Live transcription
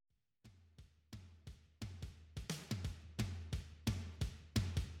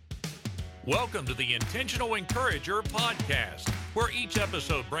Welcome to the Intentional Encourager podcast, where each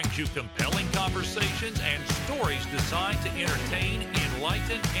episode brings you compelling conversations and stories designed to entertain,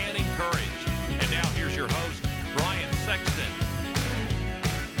 enlighten, and encourage. And now here's your host, Brian Sexton.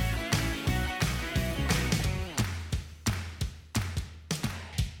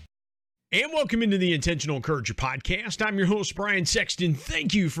 And welcome into the Intentional Encourager podcast. I'm your host, Brian Sexton.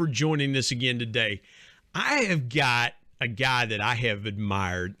 Thank you for joining us again today. I have got a guy that I have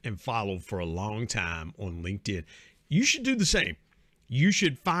admired and followed for a long time on LinkedIn. You should do the same. You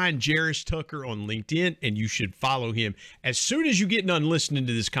should find Jaris Tucker on LinkedIn and you should follow him as soon as you get done listening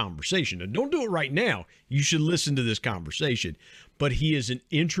to this conversation. And don't do it right now. You should listen to this conversation. But he is an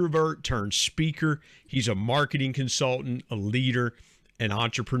introvert turned speaker. He's a marketing consultant, a leader, an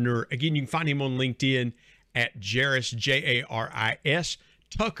entrepreneur. Again, you can find him on LinkedIn at Jaris, Jaris,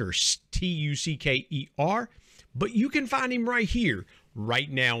 Tucker, Tucker. But you can find him right here, right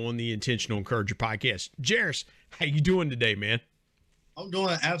now on the Intentional Encourager podcast. Jaris, how you doing today, man? I'm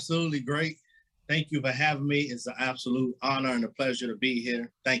doing absolutely great. Thank you for having me. It's an absolute honor and a pleasure to be here.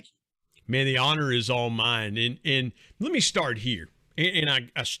 Thank you. Man, the honor is all mine. And let me start here. And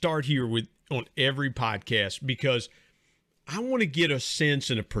I start here on every podcast because I want to get a sense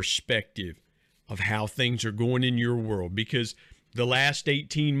and a perspective of how things are going in your world, because the last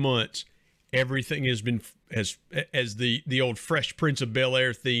 18 months, everything has been, as the old Fresh Prince of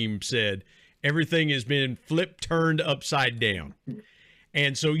Bel-Air theme said, everything has been flipped, turned upside down.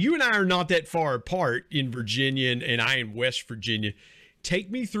 And so you and I are not that far apart in Virginia, and I in West Virginia. Take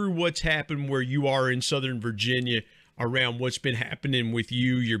me through what's happened where you are in Southern Virginia around what's been happening with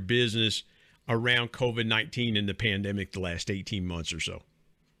you, your business, around COVID-19 and the pandemic the last 18 months or so.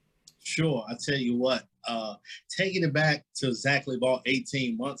 Sure. I tell you what, taking it back to exactly about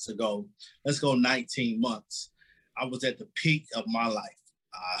 18 months ago, let's go 19 months. I was at the peak of my life.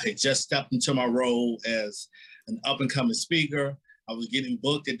 I had just stepped into my role as an up-and-coming speaker. I was getting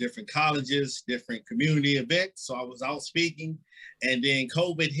booked at different colleges, different community events. So I was out speaking, and then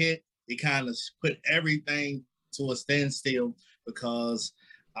COVID hit. It kind of put everything to a standstill because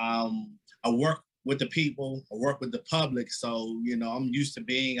I work with the people, I work with the public. So, you know, I'm used to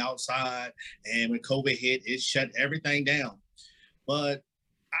being outside, and when COVID hit, it shut everything down. But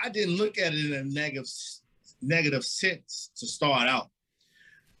I didn't look at it in a negative sense to start out.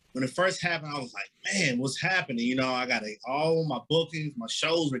 When it first happened, I was like, man, what's happening? You know, I got all my bookings, my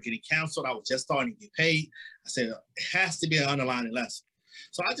shows were getting canceled. I was just starting to get paid. I said, it has to be an underlying lesson.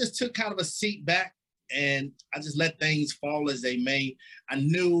 So I just took kind of a seat back and I just let things fall as they may. I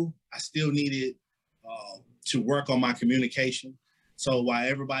knew I still needed to work on my communication. So while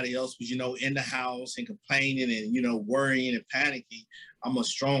everybody else was, you know, in the house and complaining and, you know, worrying and panicking, I'm a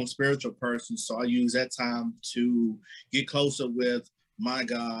strong spiritual person. So I use that time to get closer with my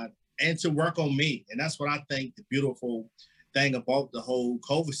God and to work on me. And that's what I think the beautiful thing about the whole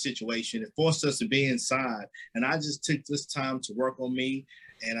COVID situation. It forced us to be inside. And I just took this time to work on me.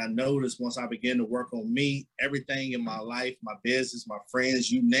 And I noticed once I began to work on me, everything in my life, my business, my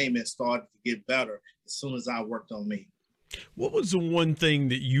friends, you name it, started to get better as soon as I worked on me. What was the one thing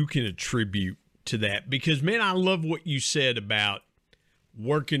that you can attribute to that? Because, man, I love what you said about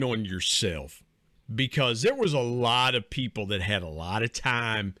working on yourself, because there was a lot of people that had a lot of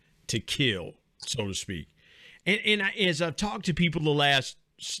time to kill, so to speak. And as I've talked to people the last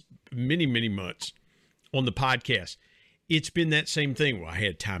many, many months on the podcast, it's been that same thing. Well, I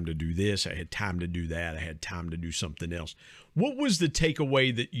had time to do this. I had time to do that. I had time to do something else. What was the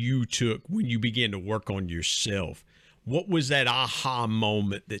takeaway that you took when you began to work on yourself? What was that aha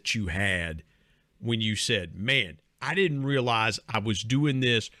moment that you had when you said, man, I didn't realize I was doing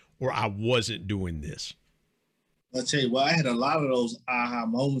this or I wasn't doing this? I'll tell you what, I had a lot of those aha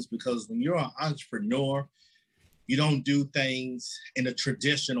moments because when you're an entrepreneur, you don't do things in a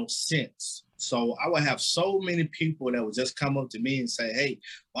traditional sense. So I would have so many people that would just come up to me and say, hey,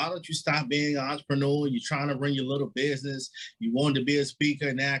 why don't you stop being an entrepreneur? You're trying to run your little business. You wanted to be a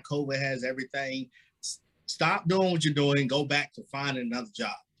speaker. Now COVID has everything. Stop doing what you're doing. Go back to finding another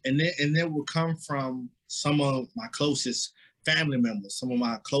job. And then will come from some of my closest family members, some of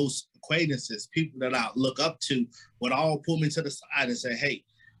my close acquaintances, people that I look up to would all pull me to the side and say, hey,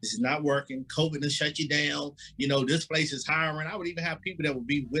 this is not working. COVID has shut you down. You know, this place is hiring. I would even have people that would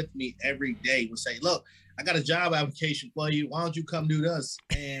be with me every day would say, look, I got a job application for you. Why don't you come do this?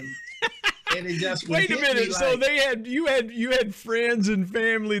 And it just wait a minute. Like, so you had friends and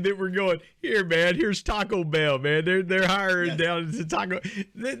family that were going, here, man, here's Taco Bell, man. They're hiring down to Taco.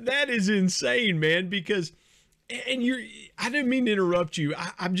 That is insane, man, because I didn't mean to interrupt you.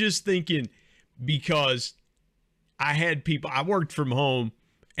 I'm just thinking, because I had people, I worked from home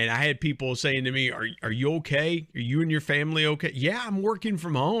And I had people saying to me, are you okay? Are you and your family okay? Yeah, I'm working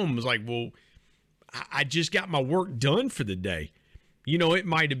from home. It's like, well, I just got my work done for the day. You know, it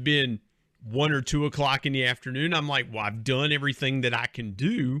might have been 1 or 2 o'clock in the afternoon. I'm like, well, I've done everything that I can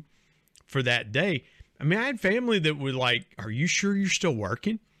do for that day. I mean, I had family that were like, are you sure you're still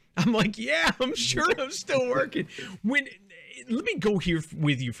working? I'm like, yeah, I'm sure I'm still working. Let me go here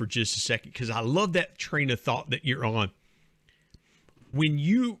with you for just a second, because I love that train of thought that you're on. When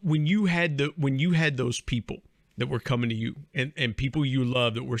you had those people that were coming to you and people you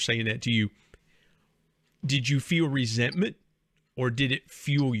love that were saying that to you, did you feel resentment or did it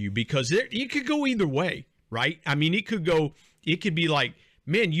fuel you? Because it could go either way, right? I mean, it could be like,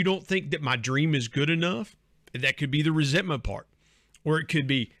 man, you don't think that my dream is good enough? That could be the resentment part. Or it could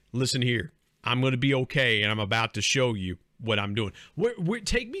be, listen here, I'm going to be okay and I'm about to show you what I'm doing.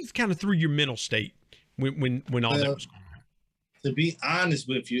 Take me kind of through your mental state when all that was going on. To be honest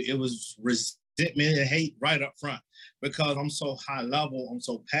with you, it was resentment and hate right up front, because I'm so high level, I'm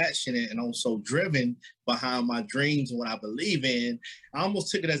so passionate, and I'm so driven behind my dreams and what I believe in. I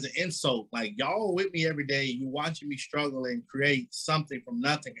almost took it as an insult. Like, y'all with me every day, you watching me struggle and create something from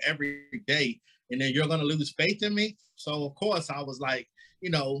nothing every day, and then you're going to lose faith in me? So, of course, I was like,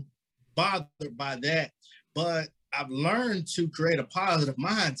 bothered by that. But I've learned to create a positive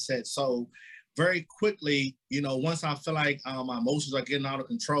mindset. So very quickly, once I feel like my emotions are getting out of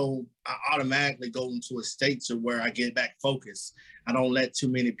control, I automatically go into a state to where I get back focused. I don't let too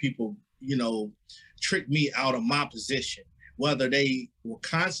many people, trick me out of my position, whether they were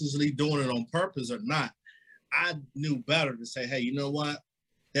consciously doing it on purpose or not. I knew better to say, hey, you know what?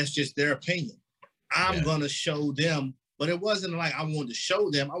 That's just their opinion. I'm going to show them. But it wasn't like I wanted to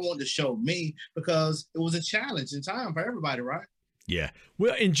show them. I wanted to show me, because it was a challenge in time for everybody, right? Yeah.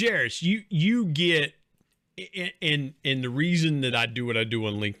 Well, and Jaris, you get, and the reason that I do what I do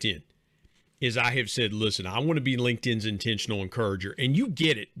on LinkedIn is I have said, listen, I want to be LinkedIn's intentional encourager. And you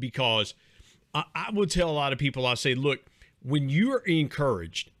get it, because I will tell a lot of people, I say, look, when you're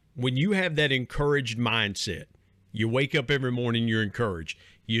encouraged, when you have that encouraged mindset, you wake up every morning, you're encouraged.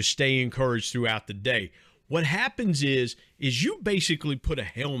 You stay encouraged throughout the day. What happens is you basically put a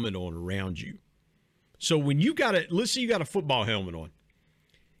helmet on around you. So when let's say you got a football helmet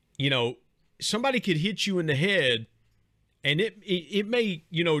on, somebody could hit you in the head and it may,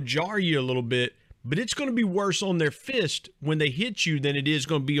 jar you a little bit, but it's going to be worse on their fist when they hit you than it is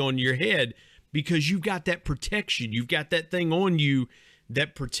going to be on your head, because you've got that protection. You've got that thing on you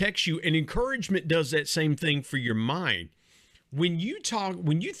that protects you. And encouragement does that same thing for your mind. When you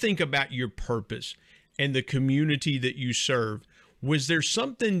think about your purpose and the community that you serve, was there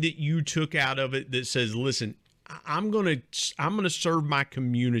something that you took out of it that says, listen, I'm going to serve my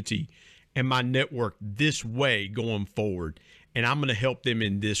community and my network this way going forward, and I'm going to help them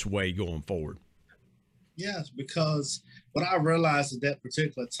in this way going forward? Yes, because what I realized at that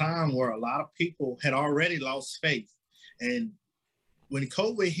particular time, where a lot of people had already lost faith, and when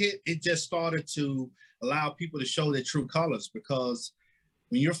COVID hit, it just started to allow people to show their true colors, because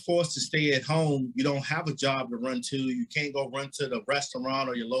when you're forced to stay at home, you don't have a job to run to. You can't go run to the restaurant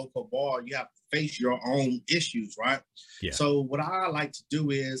or your local bar. You have to face your own issues, right? Yeah. So what I like to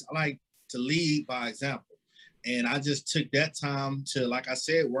do is I like to lead by example. And I just took that time to, like I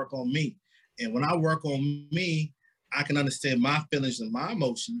said, work on me. And when I work on me, I can understand my feelings and my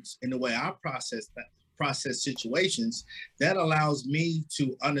emotions in the way I process situations. That allows me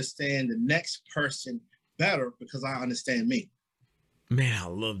to understand the next person better, because I understand me. Man, I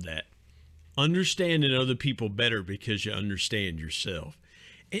love that. Understanding other people better because you understand yourself.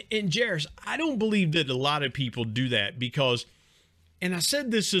 And Jaris, I don't believe that a lot of people do that, because, and I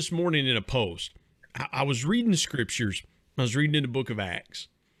said this morning in a post, I was reading the scriptures. I was reading in the book of Acts,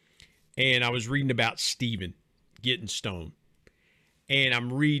 and I was reading about Stephen getting stoned. And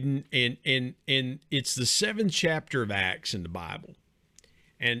I'm reading, and it's the 7th chapter of Acts in the Bible.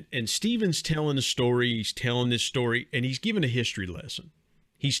 And Stephen's telling a story. He's telling this story, and he's giving a history lesson.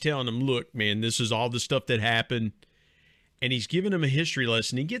 He's telling them, look, man, this is all the stuff that happened. And he's giving them a history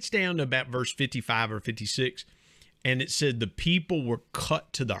lesson. He gets down to about verse 55 or 56, and it said the people were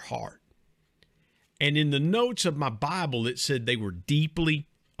cut to their heart. And in the notes of my Bible, it said they were deeply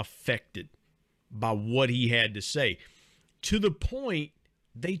affected by what he had to say, to the point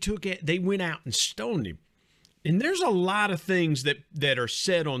they went out and stoned him. And there's a lot of things that are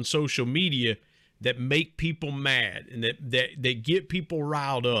said on social media that make people mad, and that get people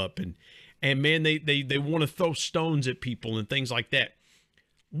riled up, and man, they want to throw stones at people and things like that.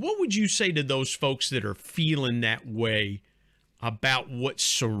 What would you say to those folks that are feeling that way about what's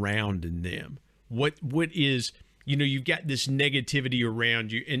surrounding them? What is you've got this negativity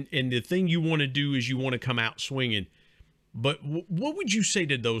around you, and the thing you want to do is you want to come out swinging. But what would you say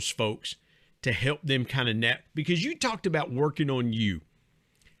to those folks to help them kind of because you talked about working on you.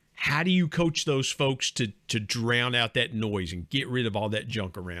 How do you coach those folks to drown out that noise and get rid of all that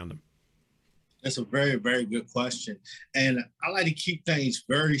junk around them? That's a very, very good question. And I like to keep things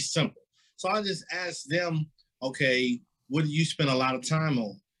very simple. So I just ask them, okay, what do you spend a lot of time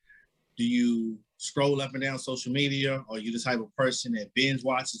on? Do you scroll up and down social media? Or are you the type of person that binge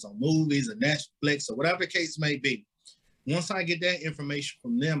watches on movies or Netflix or whatever the case may be? Once I get that information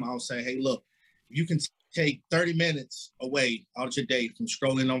from them, I'll say, hey, look, you can take 30 minutes away out of your day from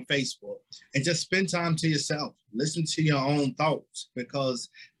scrolling on Facebook and just spend time to yourself. Listen to your own thoughts, because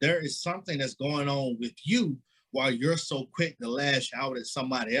there is something that's going on with you while you're so quick to lash out at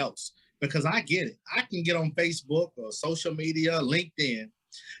somebody else. Because I get it. I can get on Facebook or social media, LinkedIn,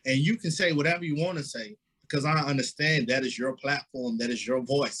 and you can say whatever you want to say, because I understand that is your platform, that is your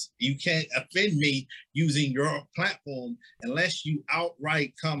voice. You can't offend me using your platform unless you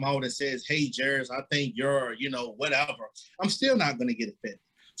outright come out and says, hey, Jaris, I think you're, whatever. I'm still not going to get offended.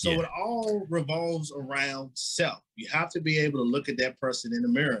 So It all revolves around self. You have to be able to look at that person in the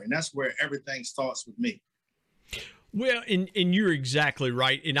mirror, and that's where everything starts with me. Well, and you're exactly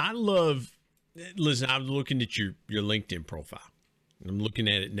right. And I listen, I'm looking at your LinkedIn profile. I'm looking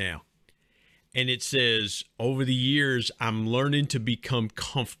at it now. And it says, over the years, I'm learning to become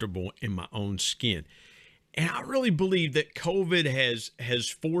comfortable in my own skin. And I really believe that COVID has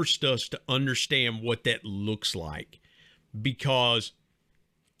forced us to understand what that looks like. Because,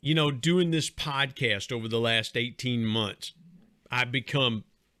 doing this podcast over the last 18 months, I've become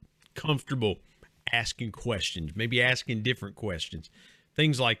comfortable asking questions, maybe asking different questions,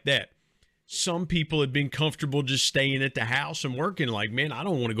 things like that. Some people have been comfortable just staying at the house and working like, man, I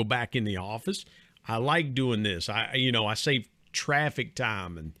don't want to go back in the office. I like doing this. I save traffic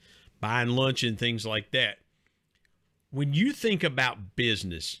time and buying lunch and things like that. When you think about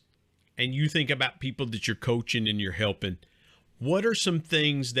business and you think about people that you're coaching and you're helping, what are some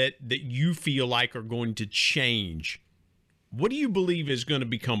things that you feel like are going to change? What do you believe is going to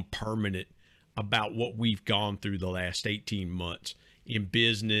become permanent about what we've gone through the last 18 months in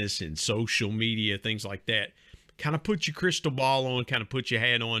business and social media, things like that? Kind of put your crystal ball on, kind of put your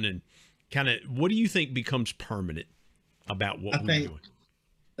hat on, and kind of, what do you think becomes permanent about what we're doing?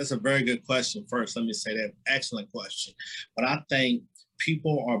 That's a very good question. First, let me say that. Excellent question. But I think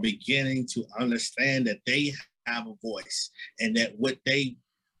people are beginning to understand that they have a voice, and that what they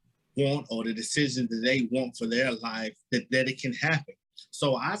want or the decisions that they want for their life, that it can happen.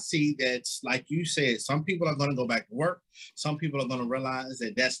 So I see that, like you said, some people are going to go back to work. Some people are going to realize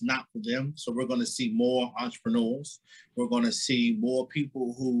that that's not for them. So we're going to see more entrepreneurs. We're going to see more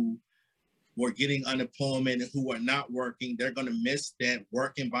people who were getting unemployment and who are not working. They're going to miss that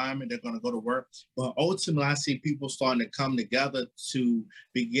work environment. They're going to go to work. But ultimately, I see people starting to come together to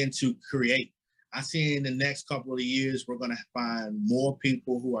begin to create. I see in the next couple of years, we're going to find more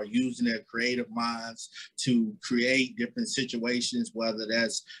people who are using their creative minds to create different situations, whether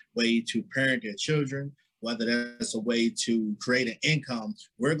that's a way to parent their children, whether that's a way to create an income.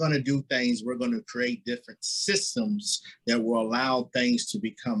 We're going to do things. We're going to create different systems that will allow things to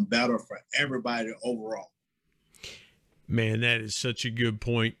become better for everybody overall. Man, that is such a good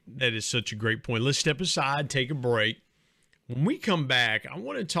point. That is such a great point. Let's step aside, take a break. When we come back, I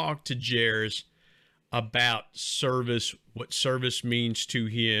want to talk to Jaris about service, what service means to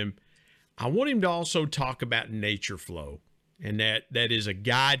him. I want him to also talk about nature flow, and that is a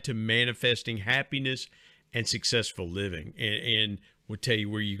guide to manifesting happiness and successful living. And we'll tell you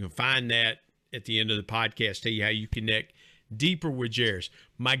where you can find that at the end of the podcast, tell you how you connect deeper with Jaris.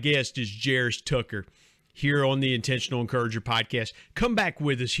 My guest is Jaris Tucker here on the Intentional Encourager podcast. Come back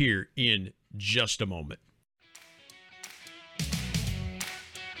with us here in just a moment.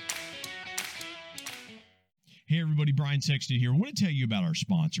 Hey everybody, Brian Sexton here. I want to tell you about our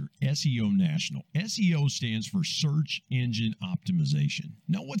sponsor, SEO National. SEO stands for Search Engine Optimization.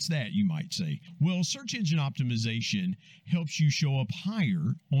 Now, what's that, you might say? Well, search engine optimization helps you show up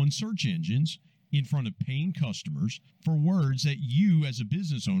higher on search engines in front of paying customers for words that you as a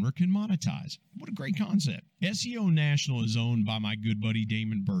business owner can monetize. What a great concept. SEO National is owned by my good buddy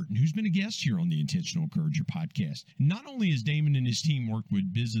Damon Burton, who's been a guest here on the Intentional Encourager podcast. Not only has Damon and his team worked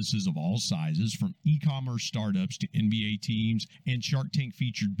with businesses of all sizes, from e-commerce startups to NBA teams and Shark Tank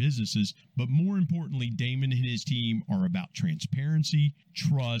featured businesses, but more importantly, Damon and his team are about transparency,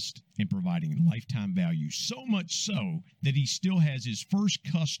 trust, and providing lifetime value. So much so that he still has his first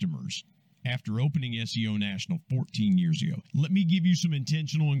customers after opening SEO National 14 years ago. Let me give you some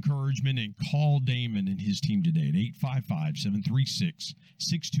intentional encouragement and call Damon and his team today at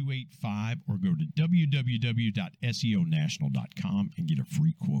 855-736-6285 or go to www.seonational.com and get a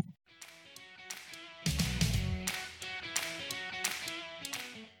free quote.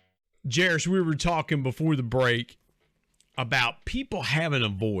 Jaris, we were talking before the break about people having a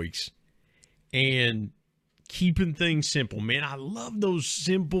voice and keeping things simple. Man, I love those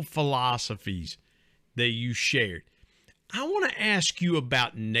simple philosophies that you shared. I want to ask you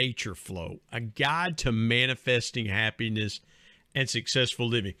about Nature Flow, a guide to manifesting happiness and successful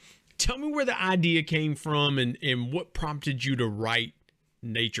living. Tell me where the idea came from and what prompted you to write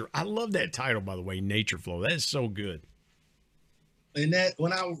Nature. I love that title, by the way, Nature Flow. That is so good. And that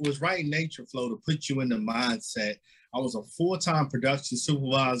when I was writing Nature Flow to put you in the mindset, I was a full-time production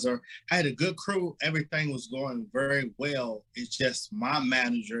supervisor. I had a good crew. Everything was going very well. It's just my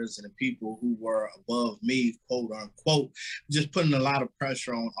managers and the people who were above me, quote unquote, just putting a lot of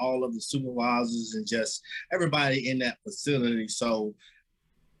pressure on all of the supervisors and just everybody in that facility. So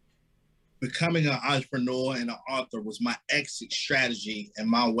becoming an entrepreneur and an author was my exit strategy and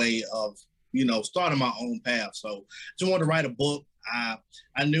my way of, starting my own path. So just wanted to write a book. I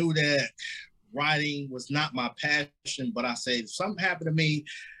knew that writing was not my passion, but I said, if something happened to me,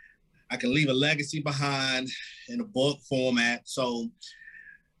 I can leave a legacy behind in a book format. So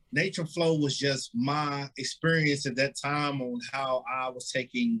Nature Flow was just my experience at that time on how I was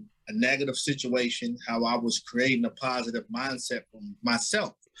taking a negative situation, how I was creating a positive mindset for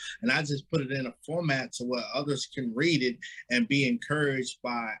myself. And I just put it in a format to where others can read it and be encouraged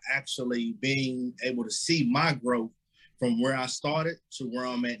by actually being able to see my growth from where I started to where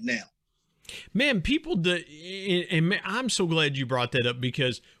I'm at now. Man, people do, and I'm so glad you brought that up,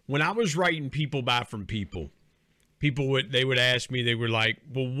 because when I was writing People Buy From People would ask me, they were like,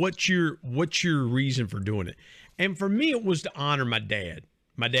 well, what's your reason for doing it? And for me, it was to honor my dad.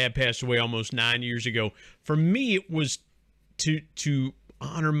 My dad passed away almost 9 years ago. For me, it was to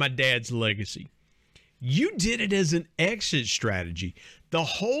honor my dad's legacy. You did it as an exit strategy. The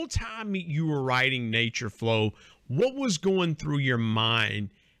whole time you were writing Nature Flow, what was going through your mind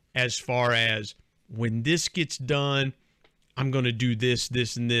as far as, when this gets done, I'm going to do this,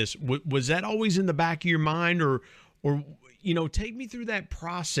 this, and this? Was that always in the back of your mind, or take me through that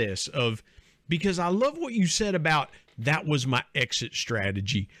process of, because I love what you said about that was my exit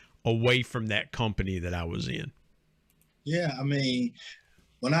strategy away from that company that I was in. Yeah, I mean,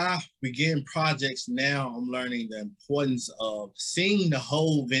 when I begin projects now, I'm learning the importance of seeing the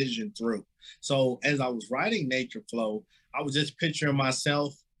whole vision through. So as I was writing Nature Flow, I was just picturing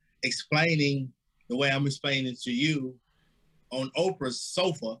myself explaining the way I'm explaining to you on Oprah's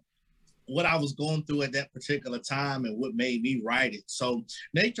sofa what I was going through at that particular time and what made me write it. So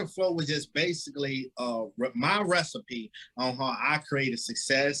Nature Flow was just basically my recipe on how I created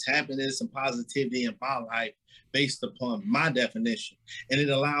success, happiness, and positivity in my life based upon my definition. And it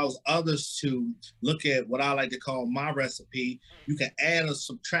allows others to look at what I like to call my recipe. You can add or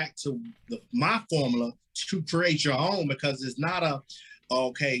subtract to my formula to create your own, because it's not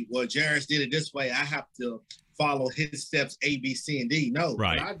okay, well, Jaris did it this way, I have to follow his steps A, B, C, and D. No,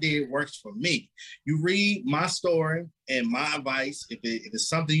 right. What I did works for me. You read my story and my advice. If it's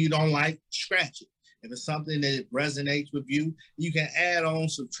something you don't like, scratch it. If it's something that resonates with you, you can add on,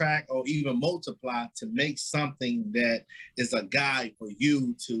 subtract, or even multiply to make something that is a guide for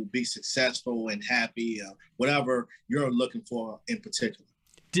you to be successful and happy, whatever you're looking for in particular.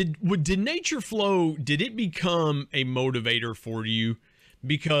 Did Nature Flow, did it become a motivator for you?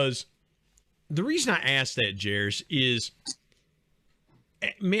 Because the reason I asked that, Jaris, is,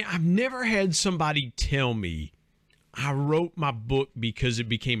 man, I've never had somebody tell me I wrote my book because it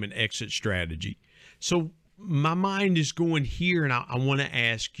became an exit strategy. So my mind is going here, and I want to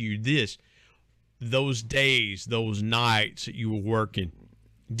ask you this. Those days, those nights that you were working,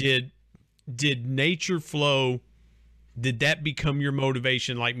 did Nature Flow, did that become your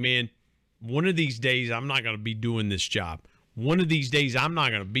motivation? Like, man, one of these days I'm not going to be doing this job. One of these days I'm not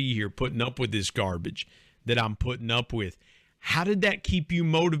going to be here putting up with this garbage that I'm putting up with. How did that keep you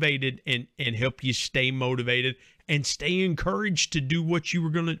motivated and help you stay motivated and stay encouraged to do what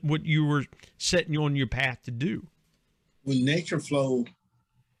you were setting you on your path to do? When Nature Flow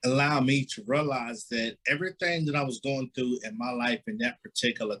allowed me to realize that everything that I was going through in my life in that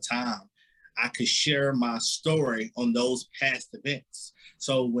particular time, I could share my story on those past events.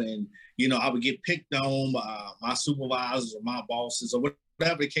 So when, I would get picked on by my supervisors or my bosses or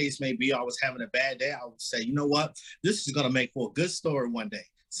whatever the case may be, I was having a bad day, I would say, you know what, this is going to make for a good story one day.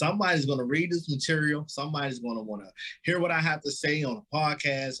 Somebody's going to read this material. Somebody's going to want to hear what I have to say on a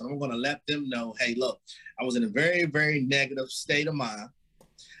podcast. And I'm going to let them know, hey, look, I was in a very, very negative state of mind.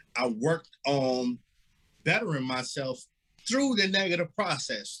 I worked on bettering myself through the negative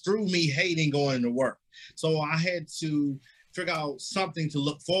process, through me hating going to work. So I had to figure out something to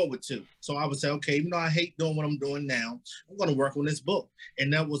look forward to. So I would say, okay, even though I hate doing what I'm doing now, I'm going to work on this book.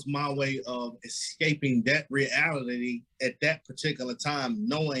 And that was my way of escaping that reality at that particular time,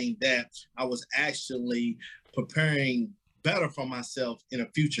 knowing that I was actually preparing better for myself in a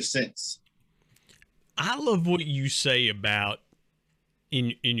future sense. I love what you say about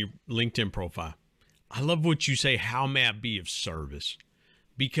in your LinkedIn profile. I love what you say, how may I be of service?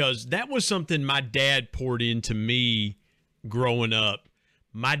 Because that was something my dad poured into me growing up.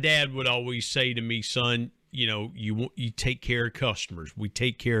 My dad would always say to me, son, you know, you take care of customers. We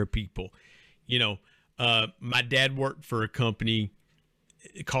take care of people. You know, my dad worked for a company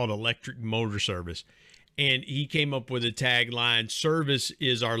called Electric Motor Service, and he came up with a tagline, service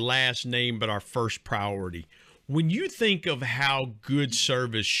is our last name, but our first priority. When you think of how good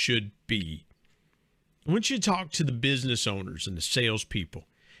service should be, I want you to talk to the business owners and the salespeople.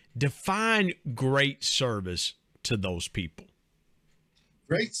 Define great service to those people.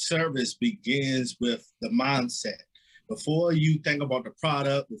 Great service begins with the mindset. Before you think about the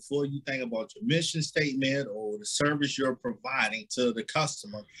product, before you think about your mission statement or the service you're providing to the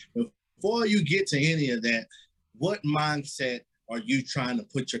customer, before you get to any of that, what mindset are you trying to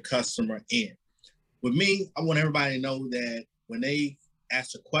put your customer in? With me, I want everybody to know that when they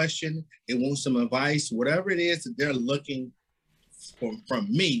ask a question, they want some advice, whatever it is that they're looking from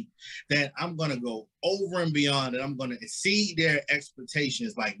me, that I'm going to go over and beyond, and I'm going to exceed their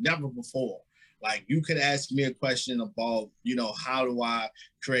expectations like never before. Like, you could ask me a question about, you know, how do I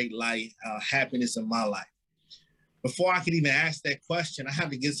create happiness in my life? Before I could even ask that question, I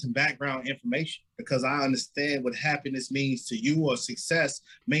have to get some background information, because I understand what happiness means to you, or success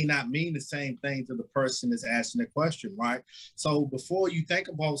may not mean the same thing to the person that's asking the question, right? So before you think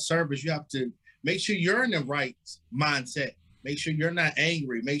about service, you have to make sure you're in the right mindset. Make sure you're not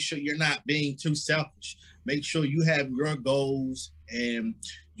angry. Make sure you're not being too selfish. Make sure you have your goals and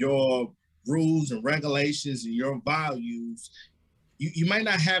your rules and regulations and your values. You might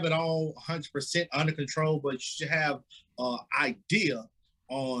not have it all 100% under control, but you should have an idea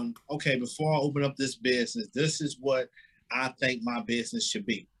on, okay, before I open up this business, this is what I think my business should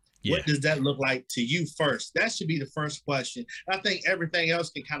be. Yeah. What does that look like to you first? That should be the first question. I think everything else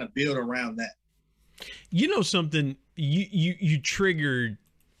can kind of build around that. You know something, you triggered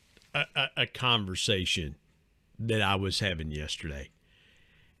a conversation that I was having yesterday.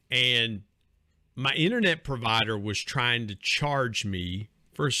 And my internet provider was trying to charge me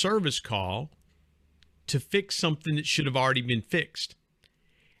for a service call to fix something that should have already been fixed.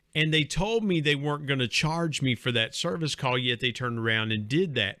 And they told me they weren't going to charge me for that service call, yet they turned around and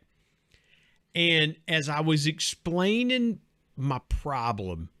did that. And as I was explaining my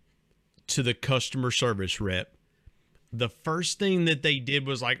problem to the customer service rep, the first thing that they did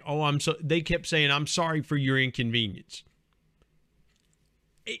was like, they kept saying, I'm sorry for your inconvenience.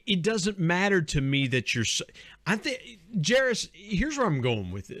 It doesn't matter to me that I think, Jaris, here's where I'm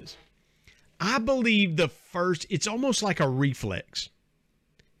going with this. I believe it's almost like a reflex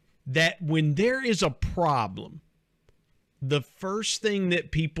that when there is a problem, the first thing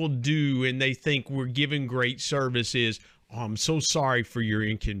that people do, and they think we're giving great service, is, oh, I'm so sorry for your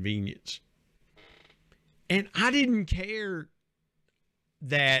inconvenience. And I didn't care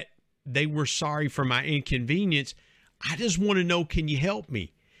that they were sorry for my inconvenience. I just want to know, can you help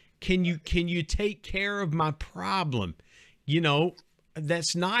me? Can you take care of my problem? You know,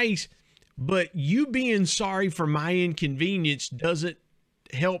 that's nice, but you being sorry for my inconvenience doesn't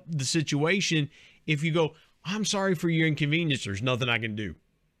help the situation. If you go, I'm sorry for your inconvenience, there's nothing I can do.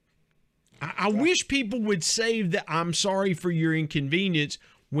 I wish people would say that I'm sorry for your inconvenience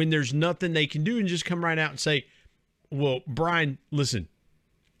when there's nothing they can do, and just come right out and say, well, Brian, listen,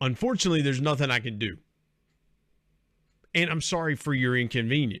 unfortunately, there's nothing I can do. And I'm sorry for your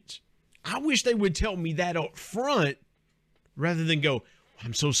inconvenience. I wish they would tell me that up front rather than go,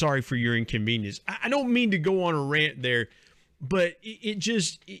 I'm so sorry for your inconvenience. I don't mean to go on a rant there, but it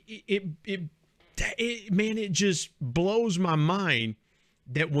just blows my mind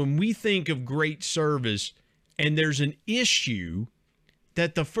that when we think of great service and there's an issue,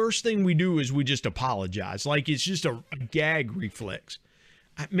 that the first thing we do is we just apologize. Like it's just a gag reflex.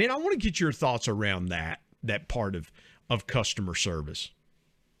 Man, I want to get your thoughts around that part of customer service.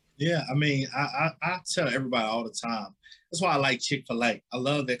 Yeah, I mean, I tell everybody all the time. That's why I like Chick-fil-A. I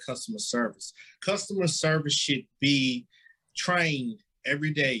love their customer service. Customer service should be trained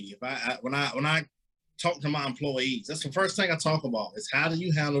every day. If when I talk to my employees, that's the first thing I talk about is how do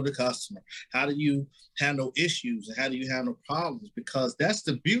you handle the customer? How do you handle issues and how do you handle problems? Because that's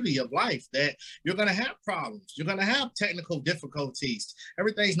the beauty of life, that you're going to have problems. You're going to have technical difficulties.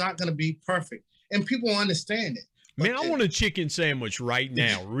 Everything's not going to be perfect. And people understand it. Man, I want a chicken sandwich right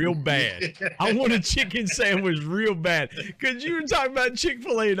now, real bad. I want a chicken sandwich real bad. Because you were talking about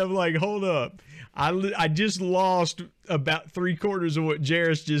Chick-fil-A, and I'm like, hold up. I just lost about 3/4 of what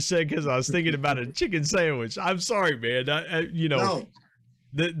Jaris just said because I was thinking about a chicken sandwich. I'm sorry, man. No,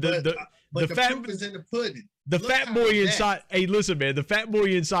 the fat proof is in the pudding. The fat boy inside. Hey, listen, man. The fat boy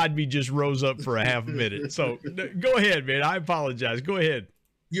inside me just rose up for a half a minute. So go ahead, man. I apologize. Go ahead.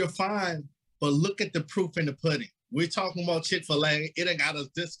 You're fine, but look at the proof in the pudding. We're talking about Chick-fil-A. It ain't got us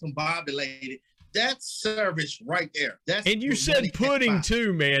discombobulated. That's service right there. That's and you said pudding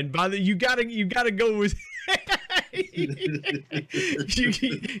too, man. You gotta go with.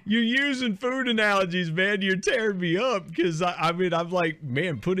 You're using food analogies, man. You're tearing me up because I mean I'm like,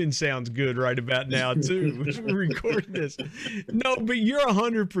 man, pudding sounds good right about now too. We're recording this. No, but you're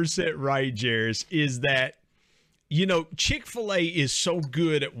 100% right, Jaris. Is that Chick-fil-A is so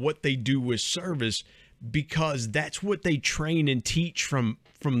good at what they do with service because that's what they train and teach from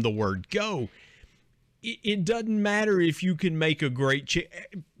the word go. It doesn't matter if you can make a great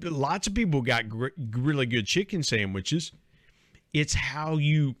chicken. Lots of people got really good chicken sandwiches. It's how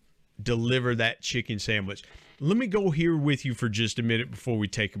you deliver that chicken sandwich. Let me go here with you for just a minute before we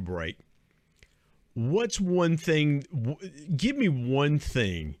take a break. What's one thing? Give me one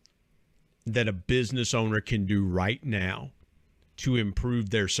thing that a business owner can do right now to improve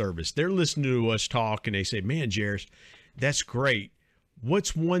their service. They're listening to us talk and they say, man, Jaris, that's great.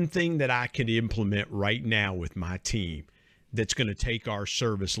 What's one thing that I could implement right now with my team that's going to take our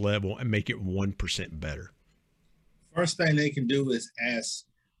service level and make it 1% better? First thing they can do is ask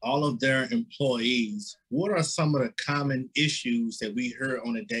all of their employees, what are some of the common issues that we hear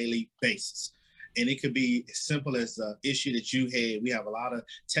on a daily basis? And it could be as simple as the issue that you had. We have a lot of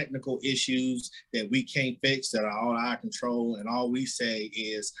technical issues that we can't fix that are all our control. And all we say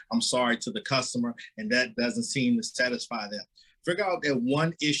is, I'm sorry to the customer. And that doesn't seem to satisfy them. Figure out that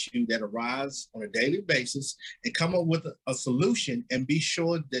one issue that arises on a daily basis and come up with a solution, and be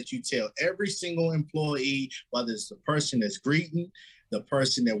sure that you tell every single employee, whether it's the person that's greeting, the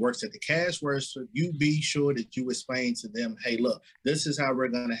person that works at the cash register, you be sure that you explain to them, hey, look, this is how we're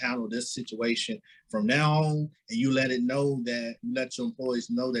going to handle this situation from now on. And you let your employees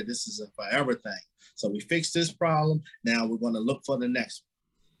know that this is a forever thing. So we fixed this problem. Now we're going to look for the next one.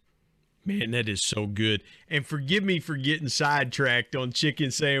 Man, that is so good. And forgive me for getting sidetracked on chicken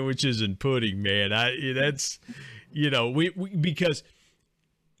sandwiches and pudding, man. That's, because,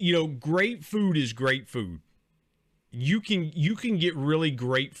 great food is great food. You can get really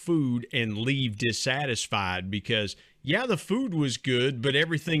great food and leave dissatisfied because, yeah, the food was good, but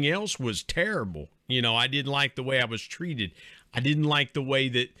everything else was terrible. I didn't like the way I was treated. I didn't like the way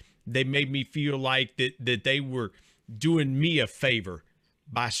that they made me feel like that they were doing me a favor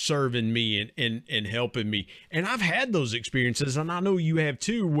by serving me and helping me. And I've had those experiences, and I know you have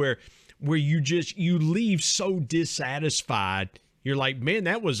too, where you leave so dissatisfied. You're like, man,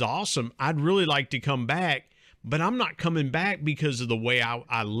 that was awesome. I'd really like to come back, but I'm not coming back because of the way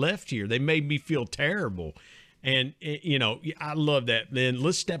I left here. They made me feel terrible. And, I love that. Then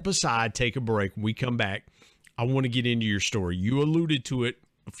let's step aside, take a break. When we come back, I want to get into your story. You alluded to it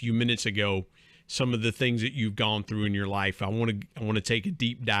a few minutes ago, some of the things that you've gone through in your life. I want to take a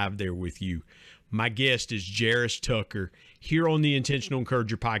deep dive there with you. My guest is Jaris Tucker here on the Intentional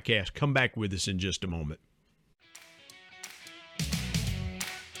Encourager podcast. Come back with us in just a moment.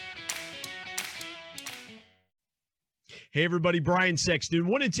 Hey everybody, Brian Sexton.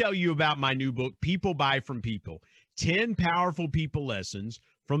 Want to tell you about my new book, People Buy From People. 10 powerful people lessons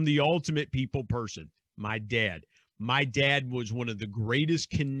from the ultimate people person, my dad. My dad was one of the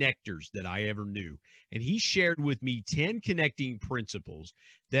greatest connectors that I ever knew. And he shared with me 10 connecting principles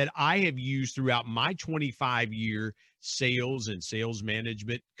that I have used throughout my 25-year sales and sales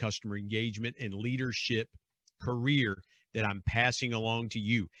management, customer engagement, and leadership career that I'm passing along to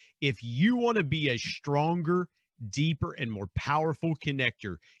you. If you want to be a stronger, deeper, and more powerful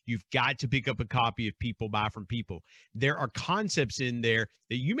connector, you've got to pick up a copy of People Buy From People. There are concepts in there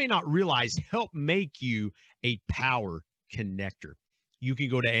that you may not realize help make you a power connector. You can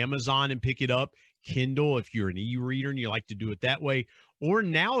go to Amazon and pick it up, Kindle if you're an e-reader and you like to do it that way, or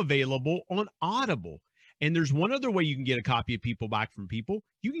now available on Audible. And there's one other way you can get a copy of People Buy From People.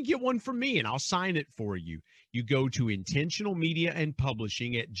 You can get one from me and I'll sign it for you. You go to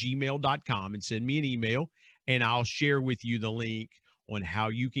intentionalmediaandpublishing@gmail.com and send me an email, and I'll share with you the link on how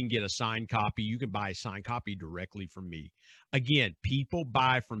you can get a signed copy. You can buy a signed copy directly from me. Again, people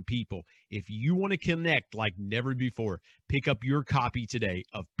buy from people. If you want to connect like never before, pick up your copy today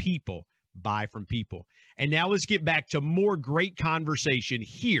of People Buy from People. And now let's get back to more great conversation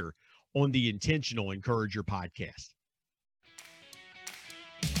here on the Intentional Encourager podcast.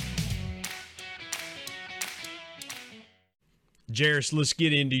 Jaris, let's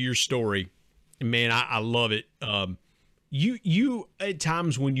get into your story. Man, I love it. You at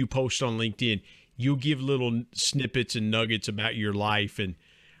times when you post on LinkedIn, you'll give little snippets and nuggets about your life, and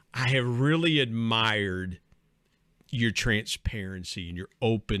I have really admired your transparency and your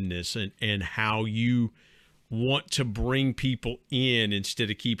openness and how you want to bring people in instead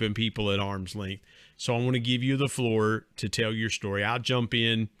of keeping people at arm's length. So I want to give you the floor to tell your story. I'll jump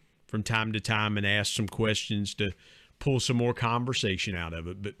in from time to time and ask some questions to pull some more conversation out of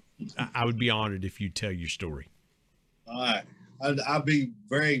it, but I would be honored if you tell your story. All right. I'll be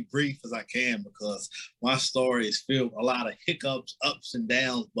very brief as I can because my story is filled with a lot of hiccups, ups and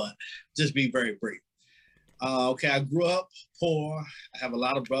downs, but just be very brief. Okay, I grew up poor. I have a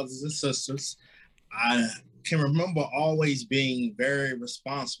lot of brothers and sisters. I can remember always being very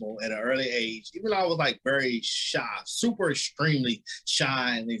responsible at an early age, even though I was like very shy, super extremely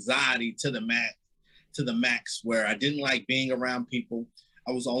shy and anxiety to the max, where I didn't like being around people.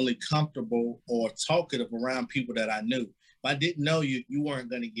 I was only comfortable or talkative around people that I knew. If I didn't know you, you weren't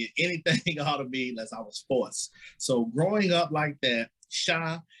going to get anything out of me unless I was forced. So growing up like that,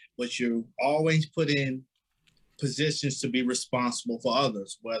 shy, but you're always put in positions to be responsible for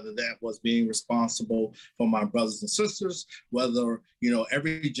others, whether that was being responsible for my brothers and sisters, whether,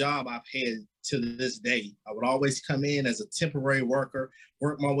 every job I've had to this day, I would always come in as a temporary worker,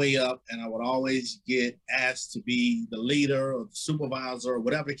 work my way up, and I would always get asked to be the leader or the supervisor or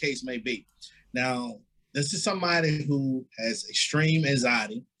whatever the case may be. Now, this is somebody who has extreme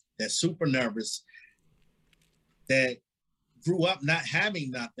anxiety, that's super nervous, that grew up not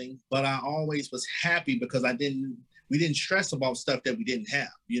having nothing, but I always was happy because we didn't stress about stuff that we didn't have.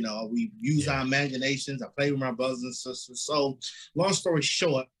 We use our imaginations. I played with my brothers and sisters. So long story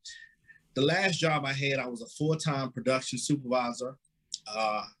short, the last job I had, I was a full-time production supervisor.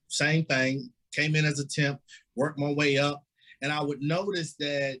 Same thing, came in as a temp, worked my way up. And I would notice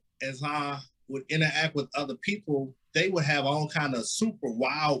that as I would interact with other people, they would have all kind of super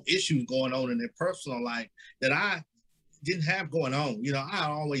wild issues going on in their personal life that I didn't have going on. I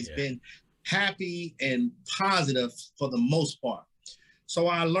had always been happy and positive for the most part. So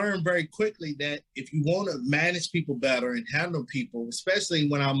I learned very quickly that if you want to manage people better and handle people, especially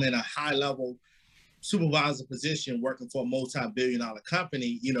when I'm in a high level supervisor position working for a multi-billion-dollar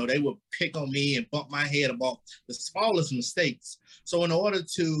company, they would pick on me and bump my head about the smallest mistakes. So in order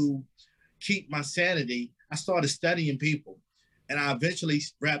to keep my sanity, I started studying people, and I eventually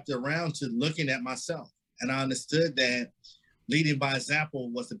wrapped it around to looking at myself. And I understood that leading by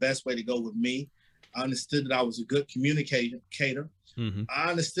example was the best way to go with me. I understood that I was a good communicator. Mm-hmm. I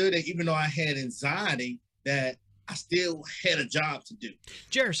understood that even though I had anxiety, that I still had a job to do.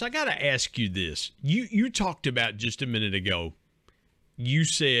 Jaris, I got to ask you this. You talked about just a minute ago, you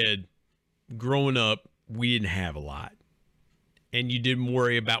said growing up, we didn't have a lot, and you didn't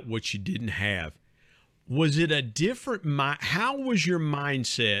worry about what you didn't have. Was it a different how was your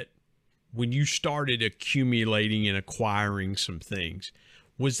mindset when you started accumulating and acquiring some things?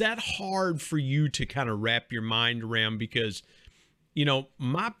 Was that hard for you to kind of wrap your mind around? Because,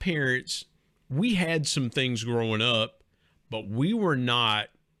 my parents, we had some things growing up, but we were not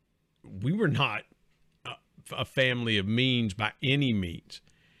a family of means by any means.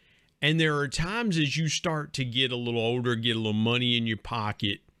 And there are times as you start to get a little older, get a little money in your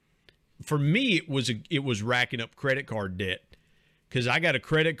pocket. For me, it was racking up credit card debt. Because I got a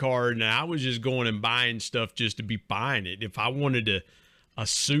credit card and I was just going and buying stuff just to be buying it. If I wanted a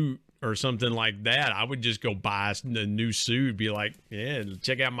suit or something like that, I would just go buy a new suit, be like, yeah,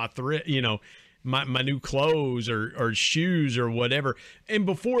 check out my thrift, my new clothes or shoes or whatever. And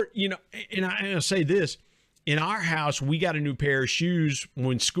before, and I'll say this, in our house, we got a new pair of shoes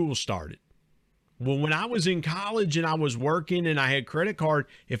when school started. Well, when I was in college and I was working and I had credit card,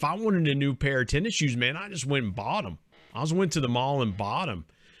 if I wanted a new pair of tennis shoes, man, I just went and bought them. I just went to the mall and bought them.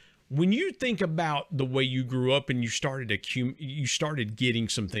 When you think about the way you grew up and you started getting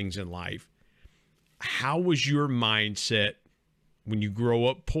some things in life, how was your mindset when you grow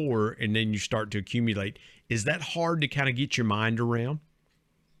up poor and then you start to accumulate? Is that hard to kind of get your mind around?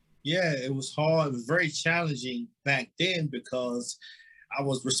 Yeah, it was hard. It was very challenging back then because I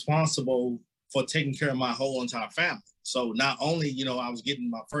was responsible for taking care of my whole entire family. So not only, I was getting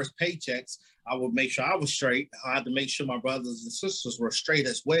my first paychecks, I would make sure I was straight. I had to make sure my brothers and sisters were straight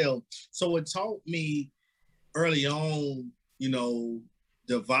as well. So it taught me early on,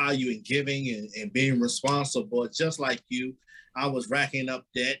 the value in giving and being responsible. Just like you, I was racking up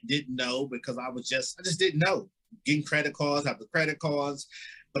debt, didn't know because I just didn't know. Getting credit cards after credit cards.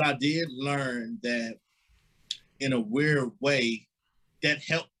 But I did learn that in a weird way, that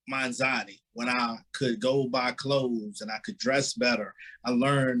helped my anxiety. When I could go buy clothes and I could dress better, I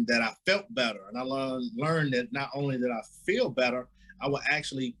learned that I felt better. And I learned that not only did I feel better, I would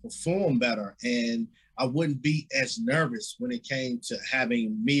actually perform better. And I wouldn't be as nervous when it came to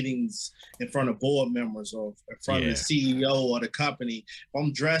having meetings in front of board members or in front of the CEO or the company. If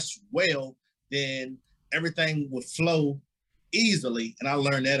I'm dressed well, then everything would flow easily, and I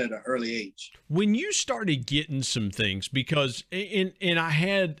learned that at an early age. When you started getting some things, because and I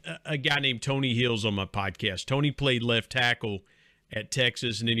had a guy named Tony Hills on my podcast. Tony played left tackle at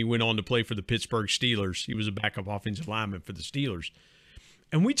Texas, and then he went on to play for the Pittsburgh Steelers. He was a backup offensive lineman for the Steelers.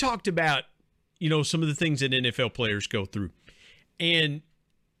 And we talked about, some of the things that NFL players go through. And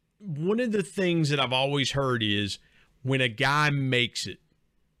one of the things that I've always heard is when a guy makes it,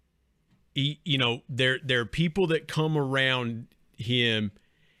 there are people that come around him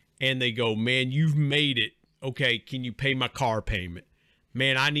and they go, man, you've made it. Okay, can you pay my car payment?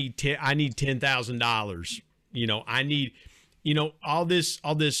 Man, I need $10,000. I need, all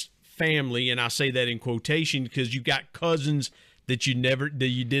this family, and I say that in quotation because you got cousins that you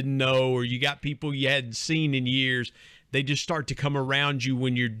didn't know, or you got people you hadn't seen in years. They just start to come around you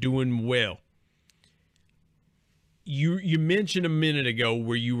when you're doing well. You mentioned a minute ago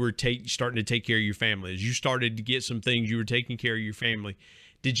where you were starting to take care of your family. As you started to get some things, you were taking care of your family.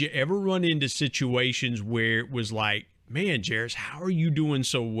 Did you ever run into situations where it was like, man, Jaris, how are you doing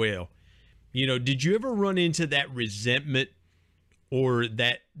so well? Did you ever run into that resentment or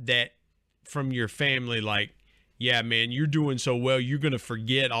that from your family, like, yeah, man, you're doing so well, you're going to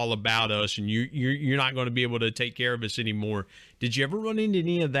forget all about us, and you're not going to be able to take care of us anymore. Did you ever run into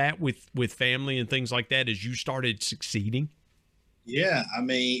any of that with family and things like that as you started succeeding? Yeah, I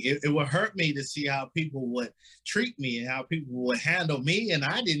mean, it would hurt me to see how people would treat me and how people would handle me, and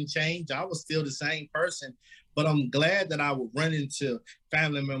I didn't change. I was still the same person, but I'm glad that I would run into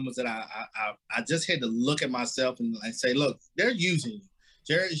family members that I just had to look at myself and say, look, they're using you.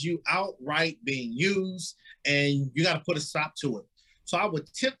 Jaris, you outright being used, and you got to put a stop to it. So I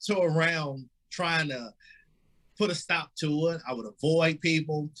would tiptoe around trying to put a stop to it. I would avoid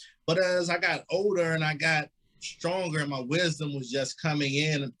people. But as I got older and I got stronger and my wisdom was just coming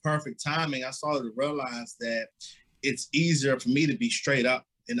in perfect timing, I started to realize that it's easier for me to be straight up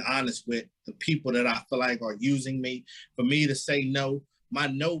and honest with the people that I feel like are using me, for me to say no. My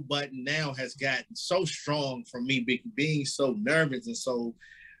no button now has gotten so strong from me being so nervous and so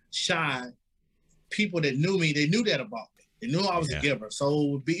shy. People that knew me, they knew that about me. They knew I was a giver.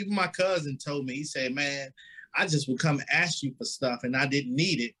 So even my cousin told me, he said, man, I just would come ask you for stuff and I didn't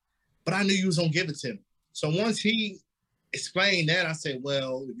need it, but I knew you was going to give it to me. So once he explained that, I said,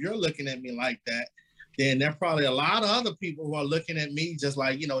 well, if you're looking at me like that, then there are probably a lot of other people who are looking at me just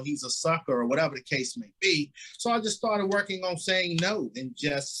like, he's a sucker or whatever the case may be. So I just started working on saying no and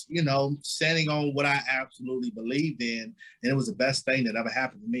just, standing on what I absolutely believed in. And it was the best thing that ever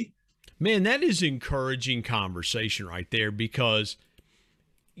happened to me. Man, that is encouraging conversation right there because,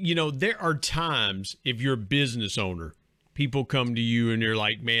 there are times if you're a business owner, people come to you and they're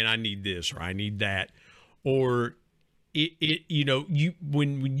like, man, I need this or I need that. Or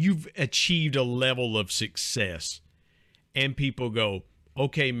when you've achieved a level of success and people go,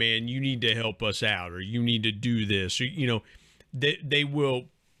 okay, man, you need to help us out or you need to do this, or, they will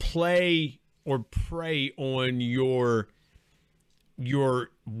play or prey on your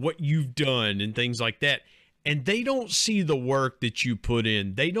what you've done and things like that. And they don't see the work that you put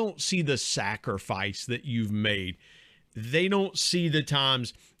in. They don't see the sacrifice that you've made. They don't see the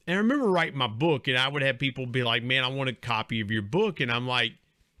times. And I remember writing my book and I would have people be like, man, I want a copy of your book. And I'm like,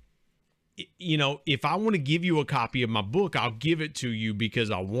 if I want to give you a copy of my book, I'll give it to you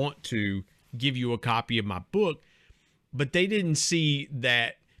because I want to give you a copy of my book. But they didn't see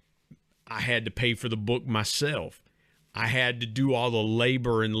that I had to pay for the book myself. I had to do all the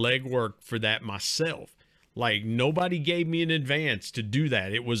labor and legwork for that myself. Like nobody gave me an advance to do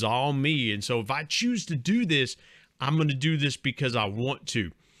that. It was all me. And so if I choose to do this, I'm going to do this because I want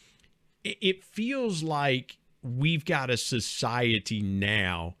to. It feels like we've got a society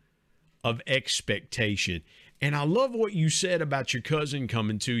now of expectation. And I love what you said about your cousin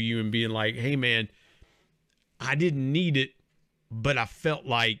coming to you and being like, hey, man, I didn't need it, but I felt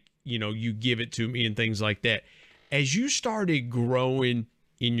like, you give it to me and things like that. as you started growing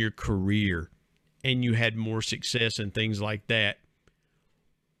in your career and you had more success and things like that,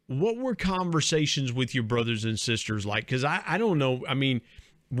 what were conversations with your brothers and sisters like? Because I don't know. I mean,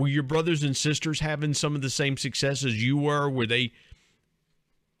 were your brothers and sisters having some of the same success as you were? Were they?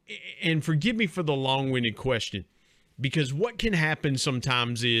 And forgive me for the long-winded question, because what can happen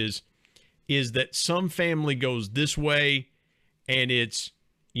sometimes is that some family goes this way and it's,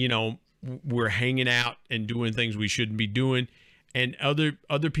 you know, we're hanging out and doing things we shouldn't be doing. And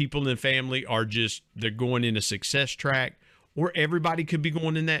other people in the family are just, they're going in a success track, or everybody could be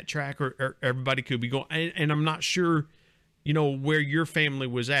going in that track, or everybody could be going. And I'm not sure, you know, where your family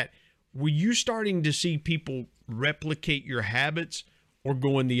was at. Were you starting to see people replicate your habits or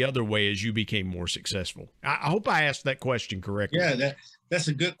going the other way as you became more successful? I hope I asked that question correctly. Yeah, that's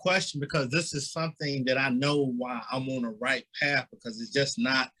a good question, because this is something that I know why I'm on the right path, because it's just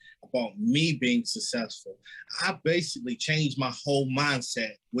not about me being successful. I basically changed my whole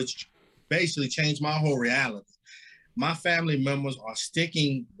mindset, which basically changed my whole reality. My family members are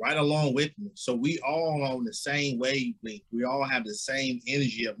sticking right along with me. So we all on the same wavelength. We all have the same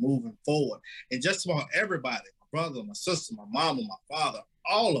energy of moving forward. And just about everybody, my brother, my sister, my mama, my father,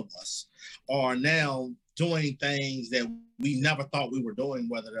 all of us are now doing things that we never thought we were doing,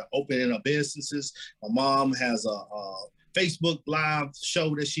 whether they're opening up businesses. My mom has a Facebook Live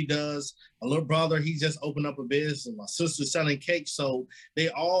show that she does. My little brother, he just opened up a business. My sister's selling cakes. So they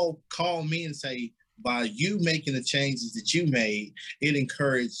all call me and say, by you making the changes that you made, it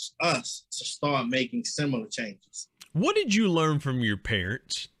encouraged us to start making similar changes. What did you learn from your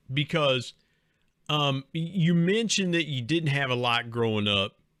parents? Because you mentioned that you didn't have a lot growing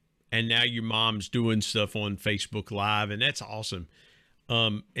up, and now your mom's doing stuff on Facebook Live, and that's awesome,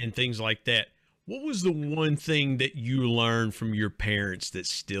 and things like that. What was the one thing that you learned from your parents that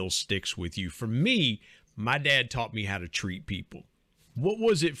still sticks with you? For me, my dad taught me how to treat people. What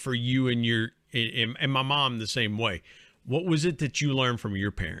was it for you and my mom the same way? What was it that you learned from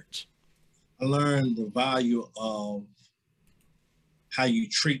your parents? I learned the value of how you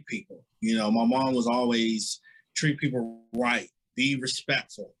treat people. You know, my mom was always treat people right, be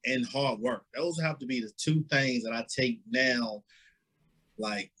respectful, and hard work. Those have to be the two things that I take now.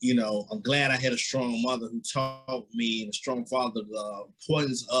 Like, you know, I'm glad I had a strong mother who taught me, and a strong father, the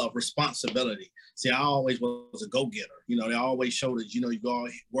importance of responsibility. See, I always was a go-getter. You know, they always showed us, you know, you go out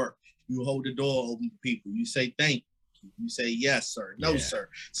work, you hold the door open for people, you say thank you, you say yes, sir, no, sir.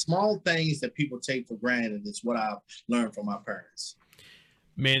 Small things that people take for granted is what I've learned from my parents.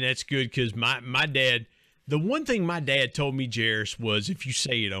 Man, that's good, because my dad, the one thing my dad told me, Jaris, was if you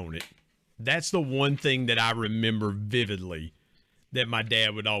say it, own it. That's the one thing that I remember vividly that my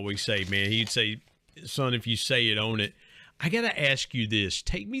dad would always say, man. He'd say, son, if you say it, own it. I got to ask you this.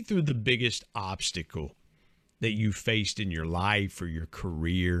 Take me through the biggest obstacle that you faced in your life or your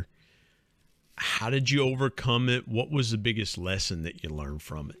career. How did you overcome it? What was the biggest lesson that you learned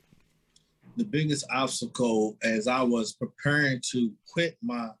from it? The biggest obstacle, as I was preparing to quit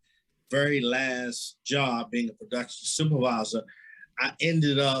my very last job being a production supervisor, I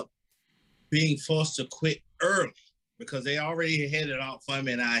ended up being forced to quit early, because they already had it out for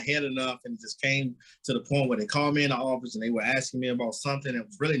me, and I had enough, and it just came to the point where they called me in the office and they were asking me about something that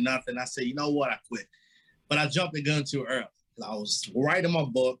was really nothing. I said, you know what, I quit. But I jumped the gun too early. I was writing my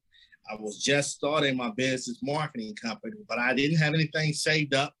book. I was just starting my business marketing company, but I didn't have anything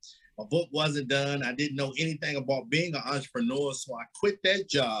saved up. My book wasn't done. I didn't know anything about being an entrepreneur, so I quit that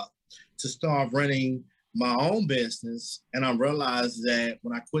job to start running my own business. And I realized that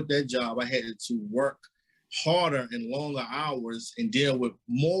when I quit that job, I had to work harder and longer hours and deal with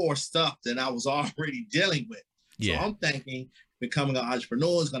more stuff than I was already dealing with. Yeah. So I'm thinking becoming an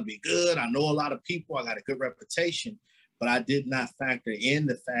entrepreneur is going to be good. I know a lot of people. I got a good reputation, but I did not factor in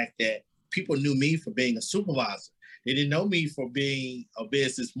the fact that people knew me for being a supervisor. They didn't know me for being a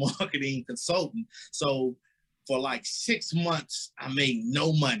business marketing consultant. So for like 6 months, I made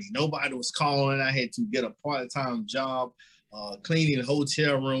no money. Nobody was calling. I had to get a part-time job, cleaning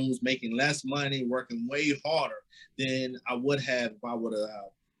hotel rooms, making less money, working way harder than I would have if I would have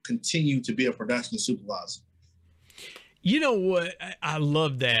continued to be a production supervisor. You know what? I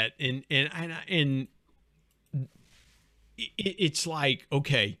love that. And it's like,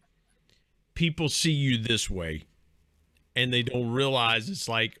 okay, people see you this way and they don't realize it's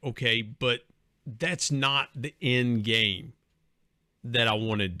like, okay, but that's not the end game that I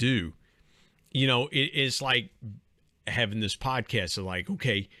want to do. You know, it's like having this podcast. So like,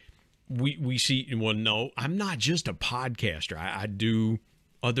 okay, we see, well, no, I'm not just a podcaster. I do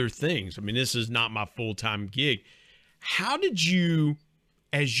other things. I mean, this is not my full-time gig. How did you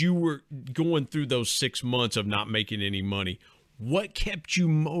as you were going through those 6 months of not making any money, what kept you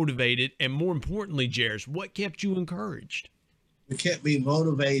motivated? And more importantly, Jaris, what kept you encouraged? What kept me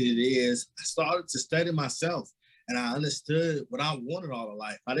motivated is I started to study myself, and I understood what I wanted all of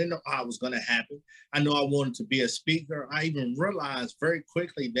life. I didn't know how it was going to happen. I know I wanted to be a speaker. I even realized very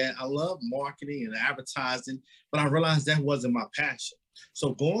quickly that I love marketing and advertising, but I realized that wasn't my passion.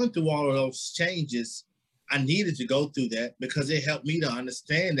 So going through all of those changes, I needed to go through that because it helped me to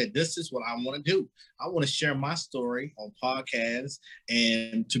understand that this is what I want to do. I want to share my story on podcasts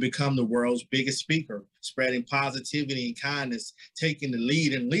and to become the world's biggest speaker, spreading positivity and kindness, taking the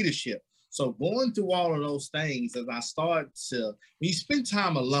lead in leadership. So going through all of those things, as I start to, when you spend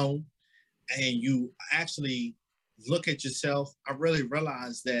time alone and you actually look at yourself, I really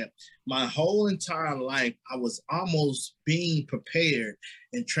realized that my whole entire life, I was almost being prepared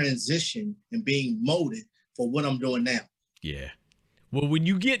and transitioned and being molded for what I'm doing now. Yeah. Well, when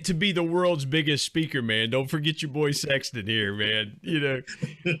you get to be the world's biggest speaker, man, don't forget your boy Sexton here, man. You know,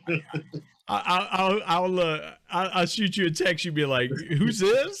 I'll shoot you a text. You'll be like, "Who's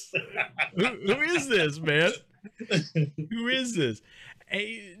this? Who is this, man? Who is this?"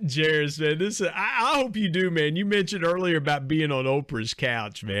 Hey, Jaris, man, I hope you do, man. You mentioned earlier about being on Oprah's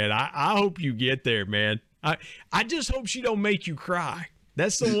couch, man. I hope you get there, man. I just hope she don't make you cry.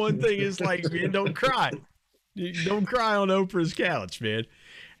 That's the one thing. Is like, man, don't cry. Don't cry on Oprah's couch, man.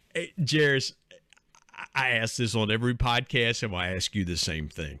 Hey, Jaris, I ask this on every podcast, and I ask you the same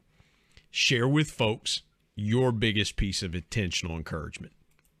thing. Share with folks your biggest piece of intentional encouragement.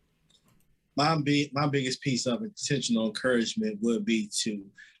 My biggest piece of intentional encouragement would be to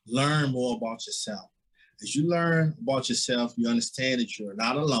learn more about yourself. As you learn about yourself, you understand that you're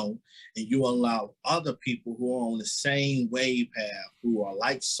not alone, and you allow other people who are on the same wave path, who are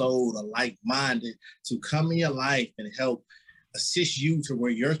like-souled or like-minded, to come in your life and help assist you to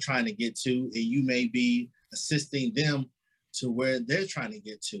where you're trying to get to, and you may be assisting them to where they're trying to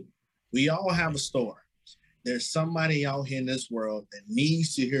get to. We all have a story. There's somebody out here in this world that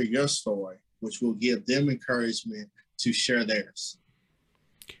needs to hear your story, which will give them encouragement to share theirs.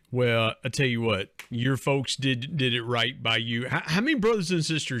 Well, I tell you what, your folks did it right by you. How many brothers and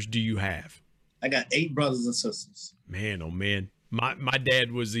sisters do you have? I got 8 brothers and sisters. Man, oh man. My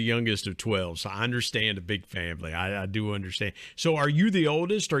dad was the youngest of 12, so I understand a big family. I do understand. So are you the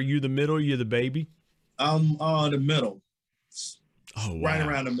oldest? Are you the middle? Are you the baby? I'm the middle. Oh, wow. Right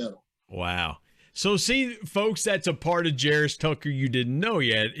around the middle. Wow. So see, folks, that's a part of Jaris Tucker you didn't know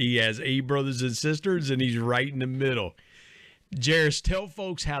yet. He has 8 brothers and sisters, and he's right in the middle. Jaris, tell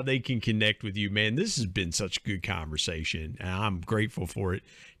folks how they can connect with you, man. This has been such a good conversation, and I'm grateful for it.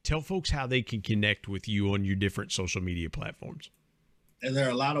 Tell folks how they can connect with you on your different social media platforms. And there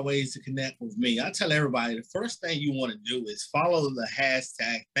are a lot of ways to connect with me. I tell everybody, the first thing you want to do is follow the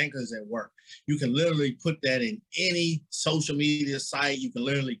hashtag Thinkers at Work. You can literally put that in any social media site. You can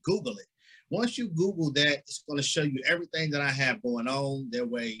literally Google it. Once you Google that, it's going to show you everything that I have going on. That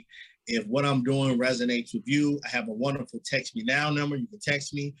way, if what I'm doing resonates with you, I have a wonderful Text Me Now number. You can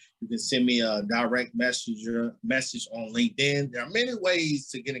text me. You can send me a direct message on LinkedIn. There are many ways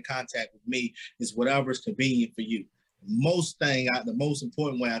to get in contact with me. It's whatever is convenient for you. The most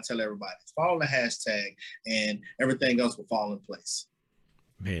important way I tell everybody is follow the hashtag, and everything else will fall in place.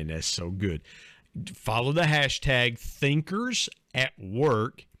 Man, that's so good. Follow the hashtag Thinkers at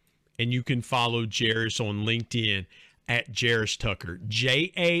Work, and you can follow Jaris on LinkedIn at Jaris Tucker,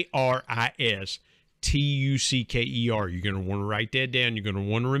 JARISTUCKER. You're going to want to write that down. You're going to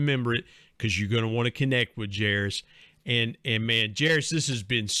want to remember it because you're going to want to connect with Jaris. And man, Jaris, this has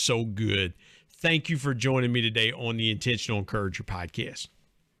been so good. Thank you for joining me today on the Intentional Encourager podcast.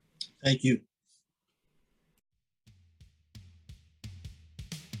 Thank you.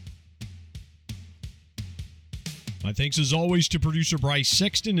 My thanks as always to producer Bryce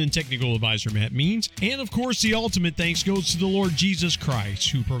Sexton and technical advisor Matt Means. And of course, the ultimate thanks goes to the Lord Jesus Christ,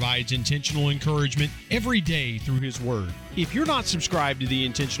 who provides intentional encouragement every day through his word. If you're not subscribed to the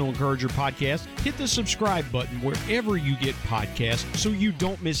Intentional Encourager podcast, hit the subscribe button wherever you get podcasts so you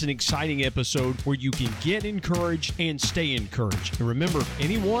don't miss an exciting episode where you can get encouraged and stay encouraged. And remember,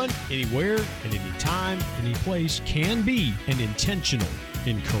 anyone, anywhere, at any time, any place can be an intentional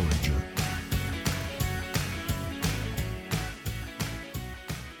encourager.